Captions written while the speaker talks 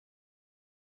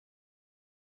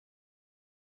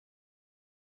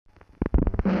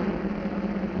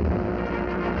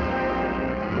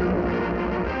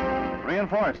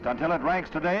reinforced until it ranks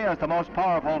today as the most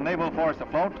powerful naval force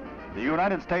afloat. The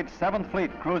United States 7th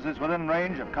Fleet cruises within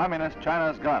range of Communist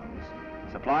China's guns.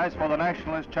 Supplies for the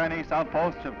nationalist Chinese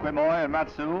outposts of Quemoy and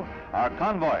Matsu are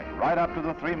convoyed right up to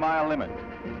the 3-mile limit.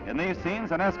 In these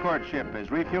scenes, an escort ship is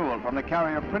refueled from the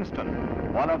carrier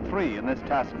Princeton, one of 3 in this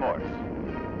task force.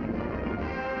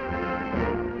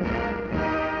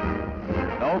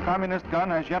 No communist gun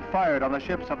has yet fired on the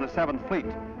ships of the 7th Fleet,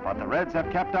 but the Reds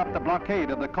have kept up the blockade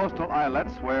of the coastal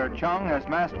islets where Chung has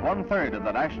massed 1/3 of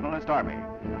the nationalist army.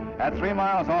 At 3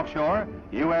 miles offshore,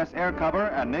 U.S. air cover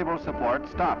and naval support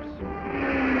stops.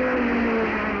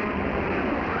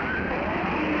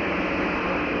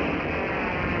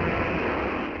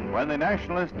 When the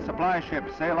nationalist supply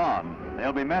ships sail on,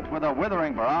 they'll be met with a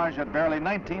withering barrage at barely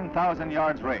 19,000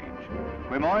 yards range.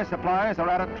 Quemoy supplies are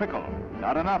at a trickle,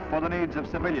 not enough for the needs of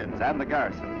civilians and the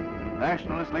garrison.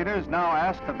 Nationalist leaders now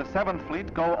ask that the 7th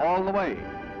Fleet go all the way.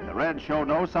 The Reds show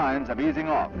no signs of easing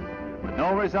off. With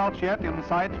no results yet in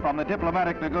sight from the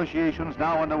diplomatic negotiations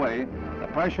now underway, the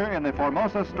pressure in the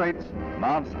Formosa Straits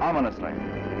mounts ominously.